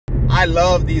I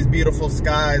love these beautiful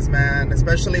skies, man,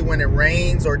 especially when it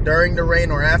rains or during the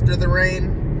rain or after the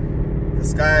rain. The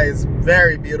sky is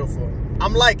very beautiful.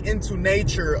 I'm like into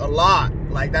nature a lot.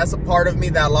 Like, that's a part of me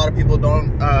that a lot of people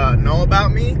don't know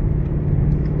about me.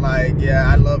 Like,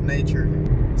 yeah, I love nature.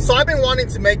 So I've been wanting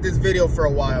to make this video for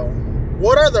a while.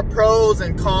 What are the pros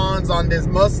and cons on this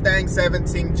Mustang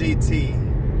 17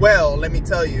 GT? Well, let me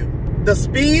tell you. The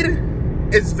speed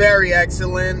is very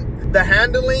excellent. The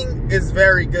handling is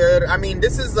very good. I mean,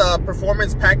 this is a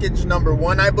performance package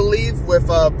 #1, I believe, with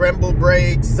Brembo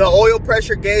brakes, the oil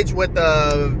pressure gauge with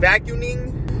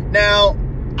vacuuming. Now,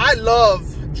 I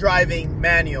love driving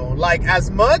manual, like as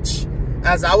much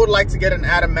as I would like to get an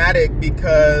automatic,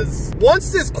 because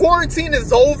once this quarantine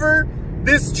is over,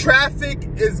 this traffic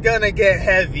is gonna get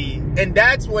heavy, and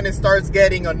that's when it starts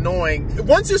getting annoying.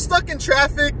 Once you're stuck in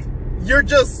traffic, you're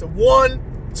just 1,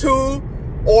 2,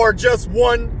 or just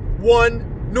 1,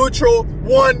 neutral,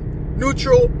 1,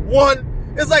 neutral, 1.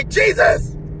 It's like,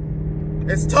 Jesus!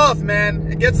 It's tough, man.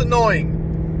 It gets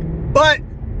annoying. But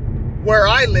where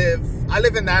I live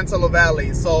in the Antelope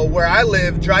Valley. So where I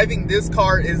live, driving this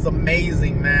car is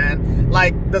amazing, man.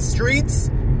 Like, the streets,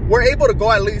 we're able to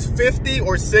go at least 50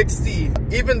 or 60,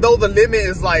 even though the limit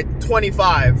is like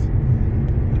 25.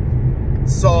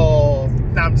 So,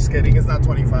 nah, I'm just kidding. It's not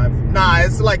 25. Nah,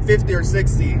 it's like 50 or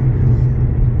 60.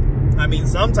 I mean,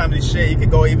 sometimes this shit, you could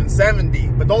go even 70,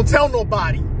 but don't tell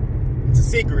nobody. It's a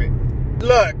secret.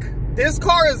 Look, this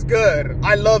car is good.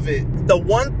 I love it. The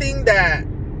one thing that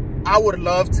I would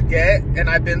love to get, and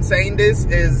I've been saying this,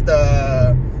 is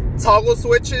the toggle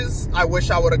switches. I wish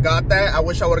I would have got that. I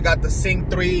wish I would have got the Sync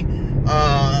 3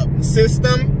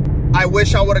 system. I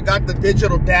wish I would have got the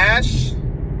digital dash.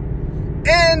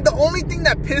 And the only thing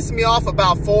that pissed me off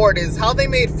about Ford is how they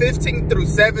made 15 through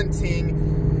 17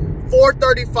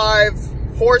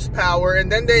 435 horsepower,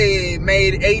 and then they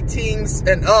made 18s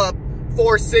and up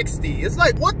 460. It's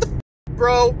like, what the f,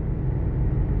 bro?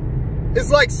 It's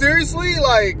like, seriously,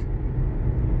 like,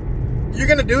 you're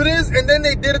gonna do this? And then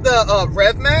they did the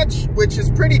rev match, which is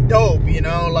pretty dope, you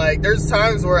know? Like, there's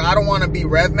times where I don't want to be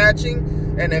rev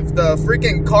matching, and if the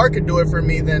freaking car could do it for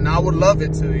me, then I would love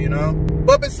it too, you know?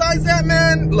 But besides that,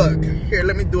 man, look, here,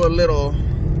 let me do a little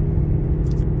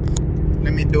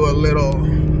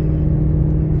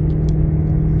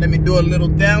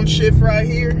downshift right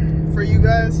here for you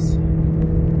guys.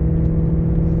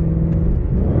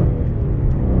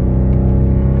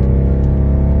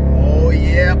 Oh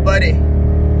yeah, buddy.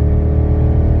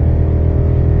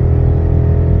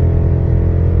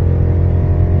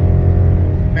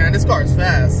 Man, this car is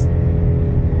fast. I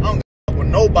don't care what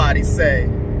nobody say.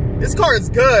 This car is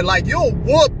good. Like, you'll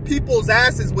whoop people's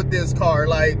asses with this car.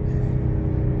 Like,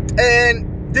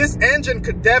 and this engine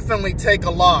could definitely take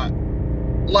a lot.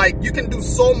 Like, you can do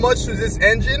so much to this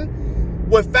engine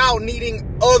without needing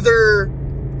other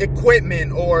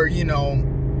equipment, or, you know,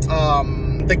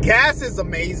 the gas is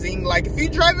amazing. Like, if you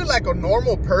drive it like a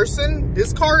normal person,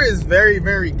 this car is very,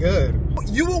 very good.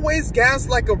 You will waste gas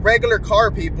like a regular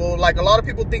car, people. Like, a lot of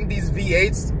people think these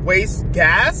V8s waste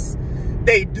gas.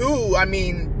 They do. I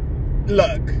mean,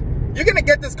 look, you're gonna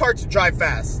get this car to drive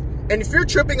fast. And if you're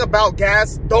tripping about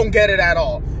gas, don't get it at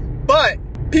all. But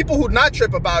people who not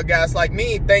trip about gas like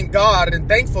me, thank God, and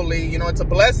thankfully, you know, it's a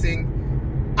blessing,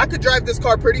 I could drive this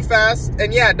car pretty fast.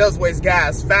 And yeah, it does waste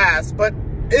gas fast, but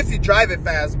if you drive it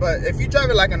fast. But if you drive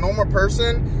it like a normal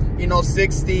person, you know,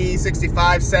 60,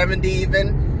 65, 70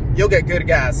 even, you'll get good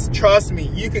gas. Trust me,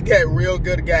 you could get real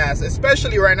good gas,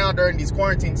 especially right now during these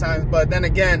quarantine times. But then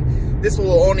again, this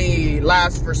will only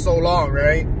last for so long,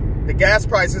 right? The gas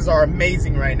prices are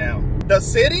amazing right now. The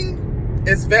sitting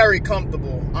is very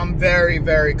comfortable. I'm very,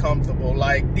 very comfortable.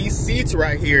 Like, these seats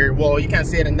right here, well, you can't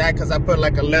see it in that because I put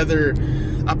like a leather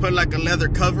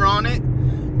cover on it.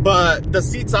 But the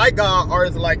seats I got are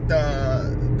like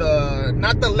the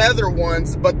not the leather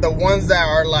ones, but the ones that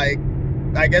are like,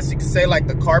 I guess you could say like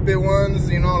the carpet ones,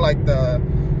 you know, like the,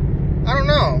 I don't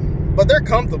know, but they're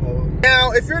comfortable.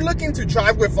 Now, if you're looking to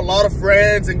drive with a lot of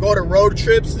friends and go to road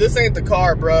trips, this ain't the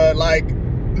car, bruh. Like,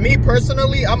 me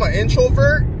personally, I'm an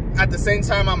introvert. At the same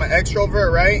time, I'm an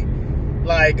extrovert, right?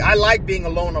 Like, I like being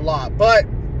alone a lot, but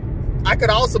I could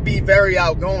also be very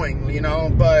outgoing, you know?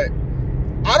 But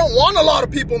I don't want a lot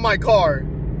of people in my car.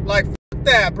 Like, f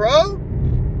that, bro.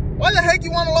 Why the heck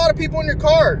you want a lot of people in your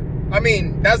car? I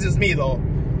mean, that's just me, though.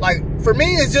 Like, for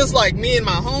me, it's just like me and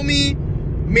my homie,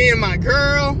 me and my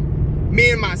girl,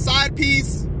 me and my side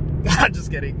piece.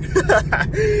 Just kidding.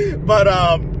 But,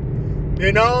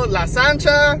 you know, La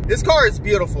Sancha, this car is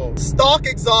beautiful. Stock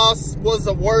exhaust was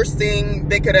the worst thing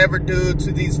they could ever do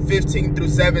to these 15 through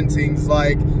 17s.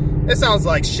 Like, It sounds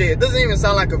like shit. It doesn't even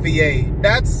sound like a V8.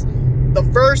 That's the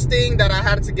first thing that I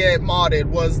had to get modded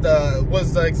was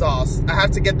the exhaust. I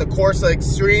had to get the Corsa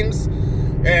Extremes,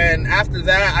 and after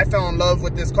that, I fell in love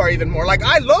with this car even more. Like,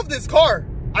 I love this car.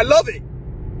 I love it.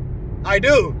 I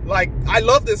do. Like, I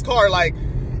love this car. Like,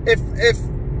 if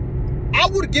I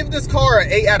would give this car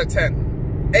an 8 out of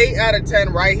 10. 8 out of 10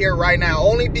 right here, right now.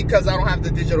 Only because I don't have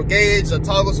the digital gauge, the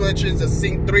toggle switches, the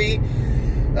Sync 3,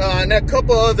 and a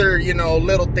couple other, you know,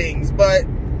 little things. But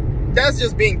that's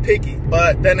just being picky.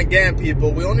 But then again,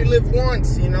 people, we only live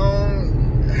once, you know.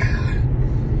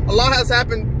 A lot has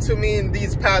happened to me in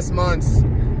these past months.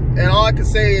 And all I can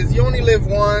say is you only live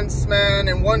once, man.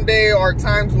 And one day our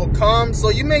times will come. So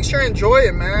you make sure to enjoy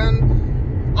it,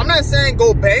 man. I'm not saying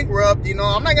go bankrupt, you know.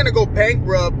 I'm not going to go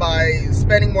bankrupt by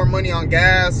spending more money on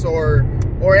gas or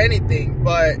anything.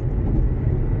 But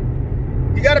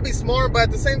you got to be smart, but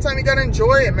at the same time, you got to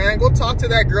enjoy it, man. Go talk to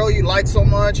that girl you like so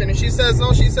much. And if she says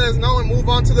no, she says no, and move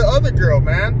on to the other girl,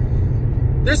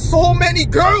 man. There's so many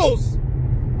girls.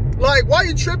 Like, why are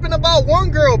you tripping about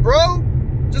one girl, bro?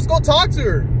 Just go talk to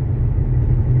her.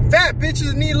 Fat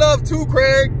bitches need love too,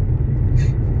 Craig.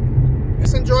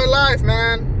 Just enjoy life,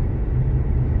 man.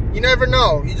 You never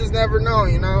know. You just never know,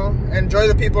 you know? Enjoy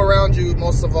the people around you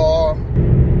most of all.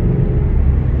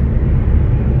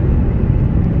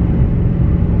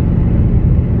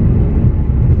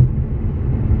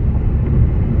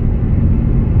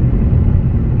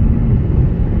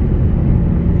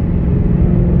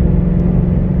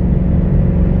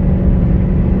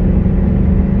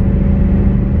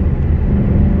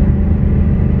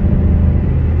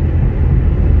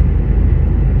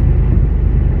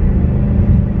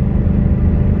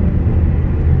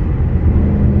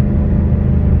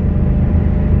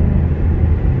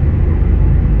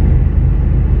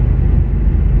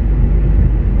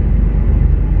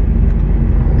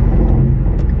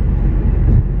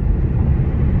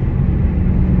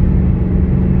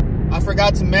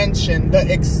 Forgot to mention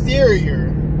the exterior,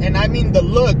 and I mean the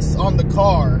looks on the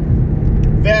car.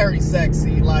 Very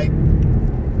sexy. Like,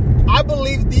 I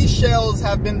believe these shells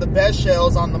have been the best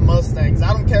shells on the Mustangs.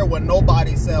 I don't care what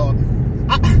nobody sells.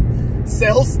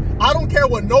 I don't care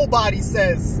what nobody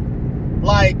says.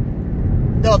 Like,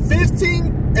 the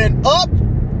 15 and up,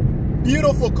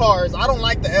 beautiful cars. I don't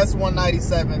like the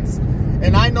S197s.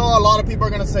 And I know a lot of people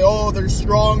are going to say, oh, they're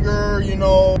stronger, you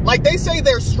know. Like, they say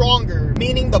they're stronger,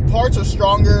 meaning the parts are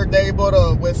stronger, they're able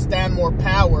to withstand more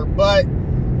power. But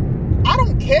I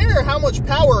don't care how much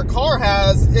power a car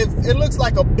has if it looks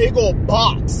like a big old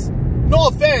box. No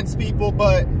offense, people,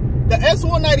 but the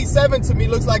S197 to me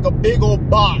looks like a big old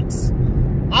box.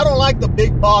 I don't like the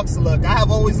big box look. I have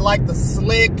always liked the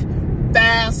slick,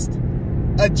 fast,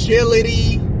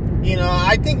 agility. You know,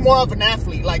 I think more of an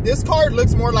athlete. Like, this car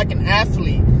looks more like an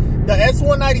athlete. The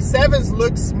S197s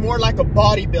looks more like a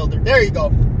bodybuilder. There you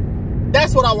go.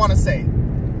 That's what I want to say.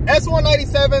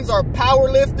 S197s are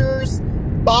power lifters,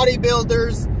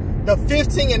 bodybuilders. The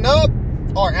 15 and up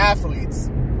are athletes.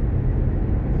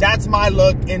 That's my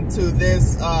look into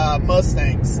this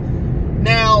Mustangs.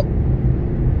 Now,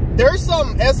 there's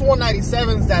some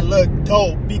S197s that look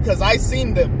dope because I've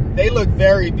seen them. They look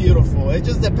very beautiful. It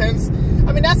just depends.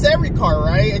 I mean, that's every car,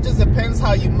 right? It just depends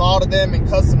how you model them and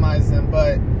customize them.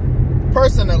 But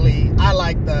personally, I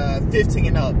like the 15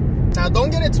 and up. Now, don't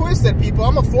get it twisted, people.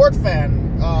 I'm a Ford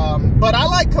fan. But I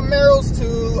like Camaros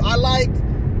too. I like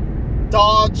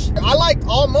Dodge. I like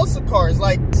all muscle cars.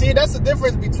 Like, see, that's the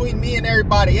difference between me and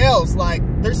everybody else. Like,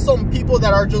 there's some people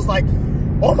that are just like,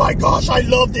 oh my gosh, I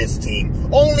love this team.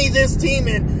 Only this team,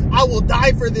 and I will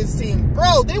die for this team.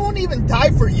 Bro, they won't even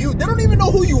die for you. They don't even know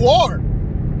who you are.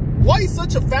 Why are you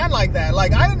such a fan like that?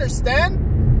 Like, I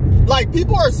understand. Like,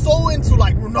 people are so into,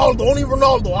 like, Ronaldo, only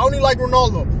Ronaldo. I only like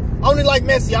Ronaldo. I only like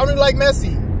Messi. I only like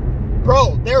Messi.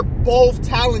 Bro, they're both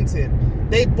talented.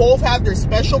 They both have their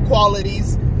special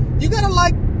qualities. You gotta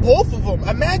like both of them.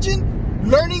 Imagine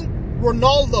learning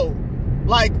Ronaldo.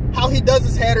 Like, how he does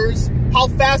his headers, how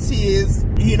fast he is,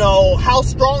 you know, how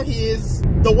strong he is,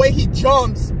 the way he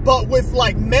jumps, but with,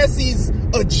 like, Messi's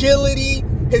agility,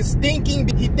 his thinking.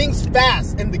 He thinks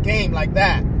fast in the game like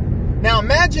that. Now,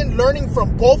 imagine learning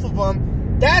from both of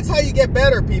them. That's how you get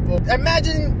better, people.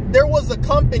 Imagine there was a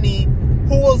company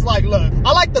who was like, look,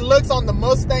 I like the looks on the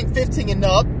Mustang 15 and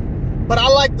up, but I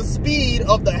like the speed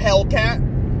of the Hellcat,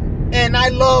 and I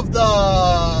love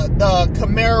the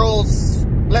Camaros,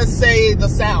 let's say the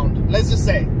sound, let's just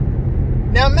say.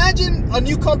 Now imagine a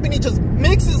new company just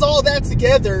mixes all that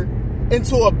together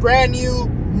into a brand new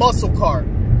muscle car.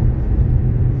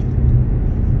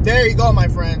 There you go, my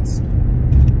friends.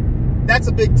 That's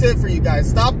a big tip for you guys.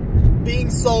 Stop being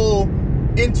so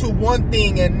into one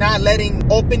thing and not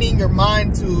opening your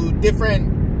mind to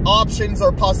different options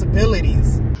or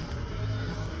possibilities.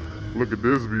 Look at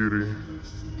this beauty.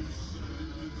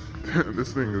 Damn,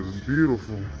 this thing is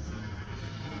beautiful.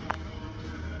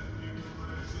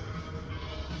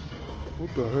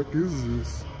 What the heck is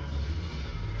this?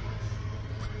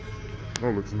 Oh,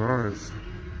 looks nice.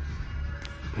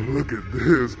 Look at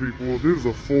this, people. This is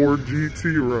a Ford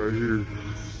GT right here.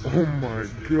 Oh my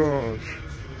gosh.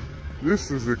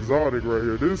 This is exotic right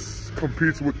here. This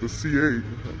competes with the C8,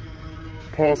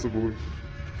 possibly.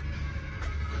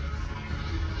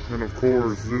 And of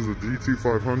course, this is a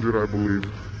GT500, I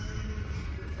believe.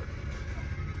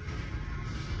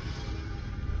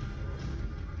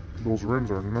 Those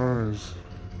rims are nice.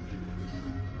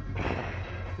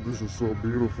 This is so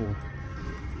beautiful.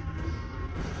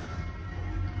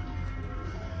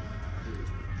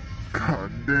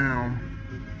 God damn.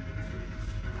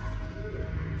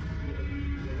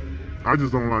 I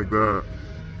just don't like that.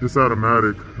 This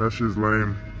automatic, that shit's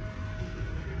lame.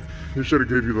 He should have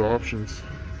gave you the options.